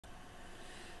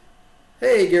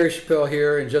Hey, Gary Chappelle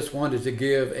here, and just wanted to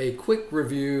give a quick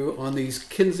review on these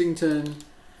Kensington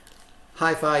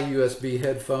Hi-Fi USB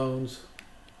headphones.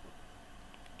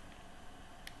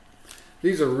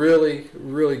 These are really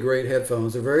great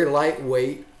headphones. They're very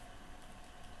lightweight,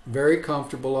 very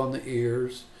comfortable on the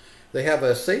ears. They have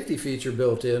a safety feature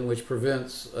built in which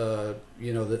prevents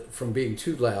from being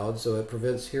too loud, so it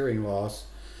prevents hearing loss.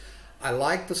 I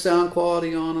like the sound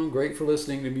quality on them. Great for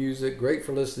listening to music, great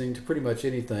for listening to pretty much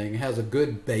anything. It has a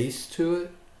good bass to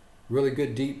it, really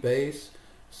good deep bass,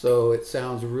 so it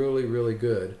sounds really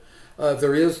good.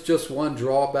 There is just one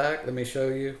drawback. Let me show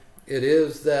you. It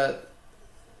is that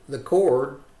the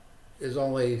cord is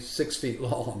only 6 feet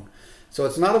long, so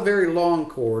it's not a very long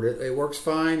cord. It works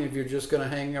fine if you're just going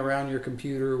to hang around your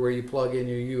computer where you plug in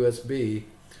your USB,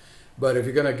 but if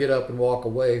you're going to get up and walk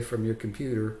away from your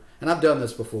computer, and I've done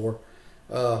this before,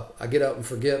 I get up and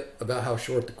forget about how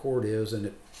short the cord is and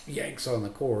it yanks on the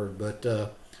cord. But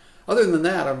other than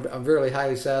that, I'm really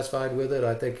highly satisfied with it.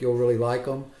 I think you'll really like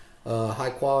them. High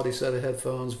quality set of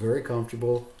headphones, very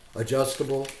comfortable,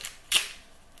 adjustable.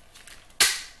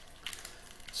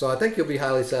 So I think you'll be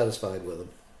highly satisfied with them.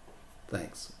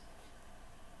 Thanks.